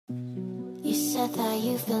You said that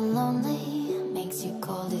you've been lonely, makes you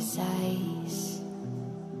cold as ice.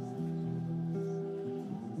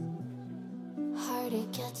 Hard to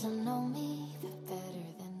get to know me, but better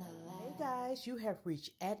than the last. Hey guys, you have reached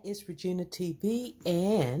at S Regina TV,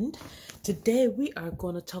 and today we are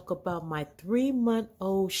going to talk about my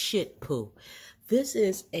 3-month-old Shih-Poo. This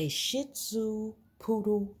is a Shih Tzu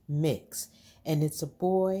Poodle mix, and it's a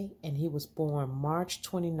boy, and he was born March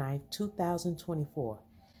 29th, 2024.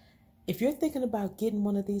 If you're thinking about getting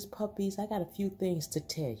one of these puppies, I got a few things to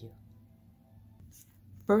tell you.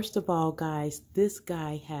 First of all, guys, this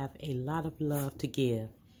guy have a lot of love to give.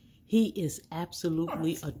 He is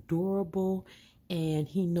absolutely adorable, and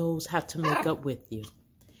he knows how to make up with you.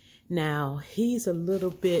 Now, he's a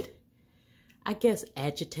little bit, I guess,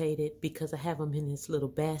 agitated because I have him in his little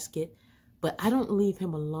basket, but I don't leave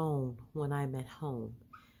him alone when I'm at home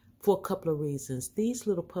for a couple of reasons. These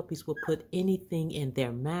little puppies will put anything in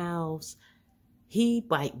their mouths. He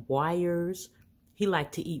bite wires. He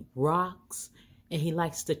likes to eat rocks, and he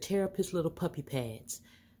likes to tear up his little puppy pads.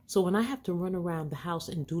 So when I have to run around the house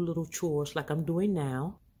and do little chores like I'm doing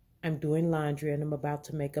now, I'm doing laundry and I'm about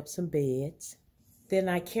to make up some beds, then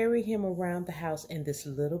I carry him around the house in this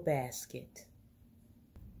little basket.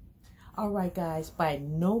 All right, guys, by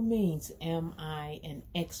no means am I an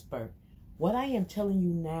expert. What I am telling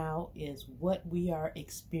you now is what we are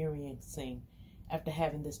experiencing after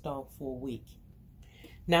having this dog for a week.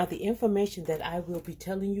 Now, the information that I will be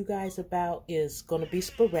telling you guys about is going to be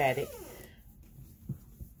sporadic,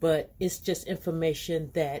 but it's just information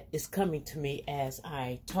that is coming to me as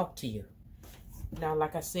I talk to you. Now,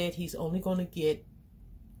 like I said, he's only going to get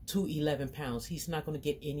to 11 pounds. He's not going to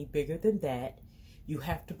get any bigger than that. You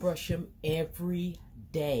have to brush him every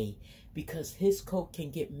day because his coat can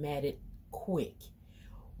get matted quick.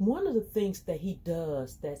 One of the things that he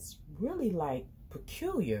does that's really like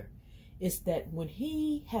peculiar is that when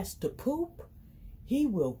he has to poop, he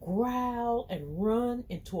will growl and run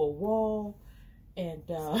into a wall and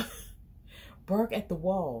bark at the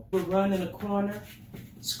wall. He'll run in a corner,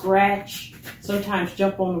 scratch, sometimes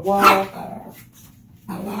jump on the wall,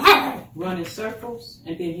 run in circles,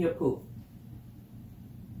 and then he'll poop.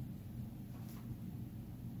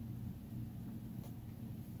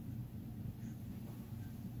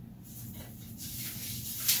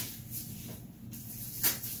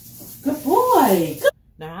 Good boy.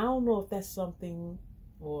 Now, I don't know if that's something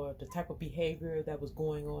or the type of behavior that was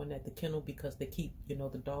going on at the kennel because they keep,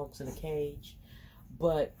 the dogs in a cage.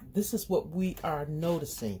 But this is what we are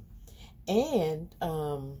noticing. And,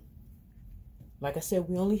 like I said,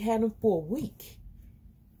 we only had him for a week.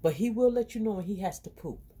 But he will let you know when he has to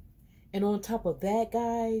poop. And on top of that,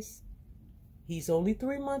 guys, he's only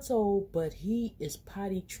 3 months old, but he is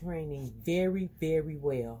potty training very, very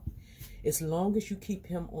well. As long as you keep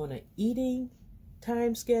him on an eating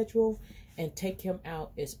time schedule and take him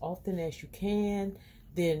out as often as you can,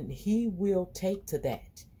 then he will take to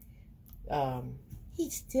that.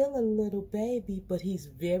 He's still a little baby, but he's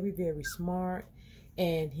very, very smart.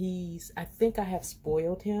 And I think I have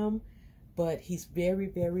spoiled him, but he's very,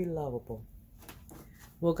 very lovable.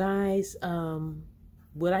 Well, guys,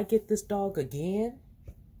 would I get this dog again?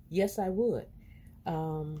 Yes, I would.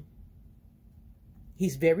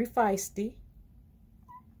 He's very feisty.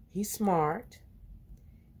 He's smart.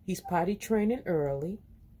 He's potty training early.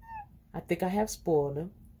 I think I have spoiled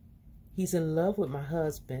him. He's in love with my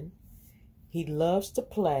husband. He loves to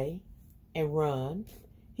play and run.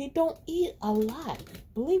 He don't eat a lot.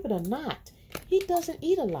 Believe it or not, he doesn't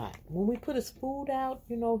eat a lot. When we put his food out,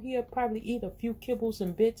 he'll probably eat a few kibbles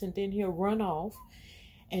and bits and then he'll run off.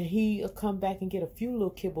 And he'll come back and get a few little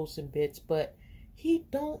kibbles and bits, but he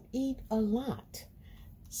don't eat a lot.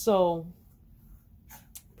 So,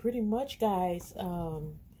 pretty much, guys,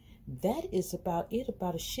 that is about it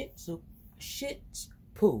about a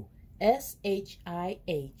Shih-Poo. S-H-I-H-P-O-O.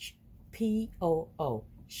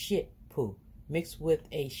 Shih-Poo. Mixed with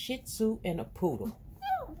a Shih Tzu and a Poodle.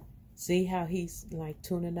 See how he's like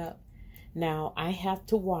tuning up? Now, I have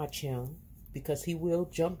to watch him because he will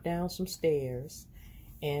jump down some stairs.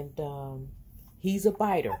 And he's a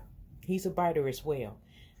biter. He's a biter as well.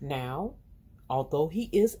 Now, although he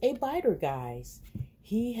is a biter, guys,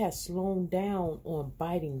 he has slowed down on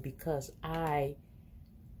biting because I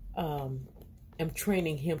am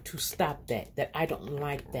training him to stop that I don't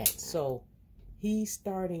like that. So he's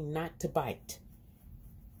starting not to bite.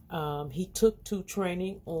 He took to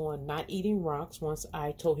training on not eating rocks once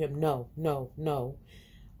I told him no, no, no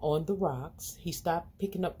on the rocks. He stopped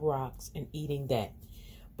picking up rocks and eating that.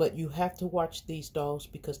 But you have to watch these dogs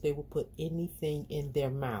because they will put anything in their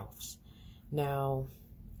mouths. Now,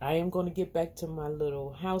 I am going to get back to my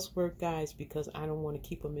little housework, guys, because I don't want to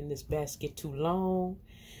keep him in this basket too long.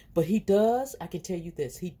 But he does, I can tell you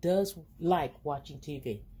this, he does like watching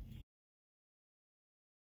TV.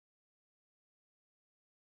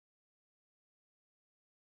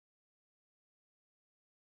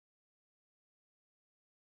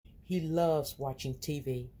 He loves watching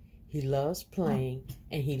TV. He loves playing,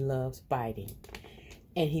 and he loves biting.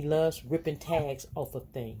 And he loves ripping tags off of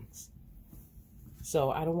things.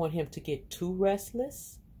 So I don't want him to get too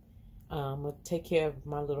restless. I'm going to take care of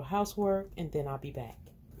my little housework, and then I'll be back.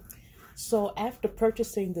 So after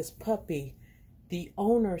purchasing this puppy, the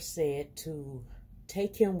owner said to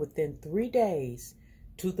take him within 3 days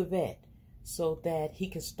to the vet so that he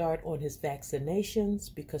can start on his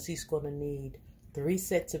vaccinations, because he's going to need 3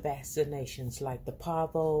 sets of vaccinations, like the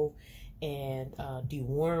parvo and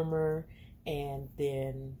dewormer, and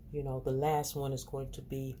then, you know, the last one is going to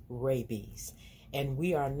be rabies. And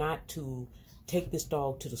we are not to take this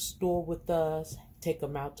dog to the store with us, take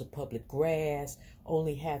him out to public grass,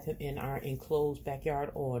 only have him in our enclosed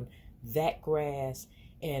backyard on that grass,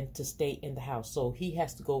 and to stay in the house. So he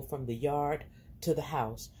has to go from the yard to the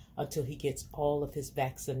house until he gets all of his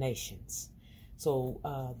vaccinations. So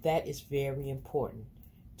that is very important,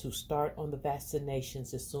 to start on the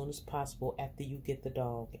vaccinations as soon as possible after you get the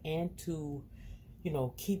dog, and to, you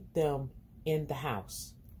know, keep them in the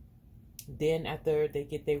house. Then after they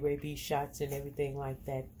get their rabies shots and everything like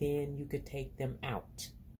that, then you could take them out.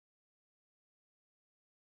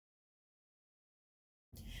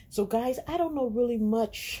 So guys, I don't know really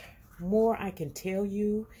much more I can tell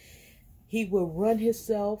you. He will run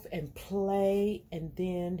himself and play, and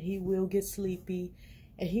then he will get sleepy,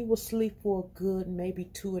 and he will sleep for a good maybe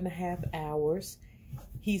 2.5 hours.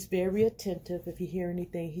 He's very attentive. If you hear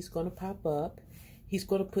anything, he's going to pop up. He's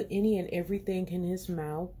going to put any and everything in his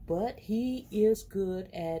mouth, but he is good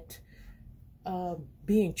at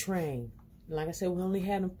being trained. Like I said, we only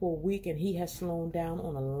had him for a week, and he has slowed down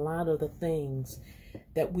on a lot of the things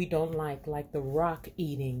that we don't like the rock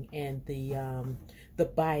eating and the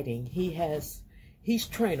biting. He's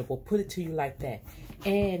trainable, put it to you like that.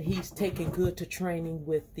 And he's taken good to training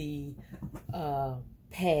with the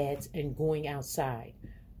pads and going outside.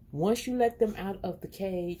 Once you let them out of the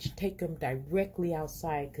cage, take them directly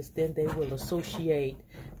outside, because then they will associate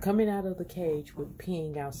coming out of the cage with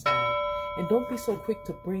peeing outside. And don't be so quick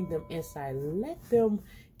to bring them inside. Let them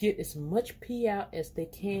get as much pee out as they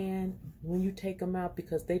can when you take them out,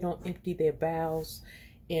 because they don't empty their bowels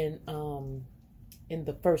in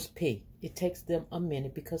the first pee. It takes them a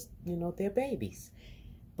minute because, you know, they're babies.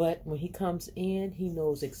 But when he comes in, he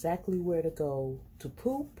knows exactly where to go to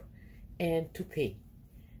poop and to pee.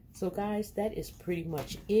 So guys, that is pretty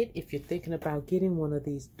much it. If you're thinking about getting one of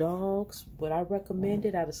these dogs, would I recommend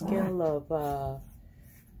it? At a scale of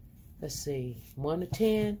let's see, 1 to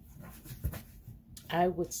 10, I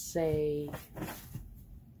would say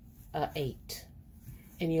a 8.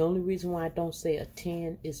 And the only reason why I don't say a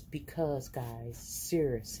 10 is because, guys,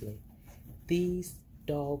 seriously, these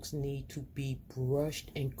dogs need to be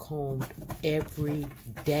brushed and combed every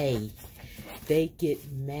day. They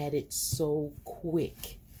get matted so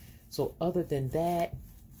quick. So other than that,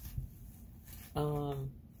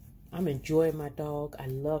 I'm enjoying my dog. I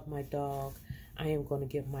love my dog. I am going to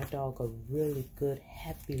give my dog a really good,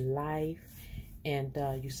 happy life. And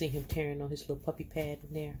you see him tearing on his little puppy pad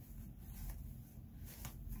in there.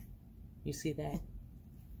 You see that?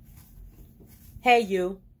 Hey,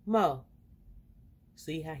 you, Mo.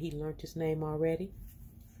 See how he learned his name already?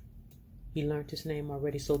 He learned his name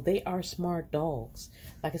already. So they are smart dogs.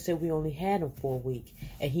 Like I said, we only had him for a week,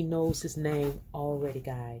 and he knows his name already,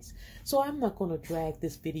 guys. So I'm not going to drag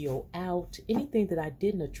this video out. Anything that I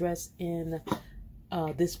didn't address in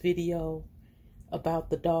this video about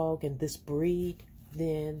the dog and this breed,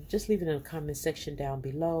 then just leave it in the comment section down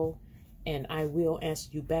below, and I will answer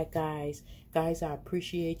you back, guys. Guys, I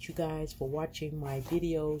appreciate you guys for watching my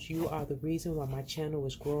videos. You are the reason why my channel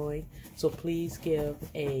is growing. So please give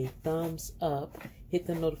a thumbs up, hit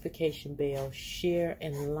the notification bell, share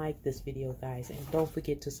and like this video, guys. And don't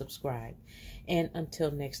forget to subscribe. And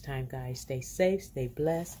until next time, guys, stay safe, stay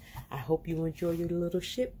blessed. I hope you enjoy your little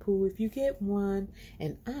Shih-Poo if you get one.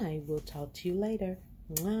 And I will talk to you later.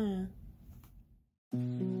 Mwah.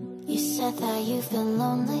 You said that you've been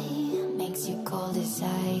lonely, makes you cold as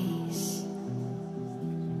ice.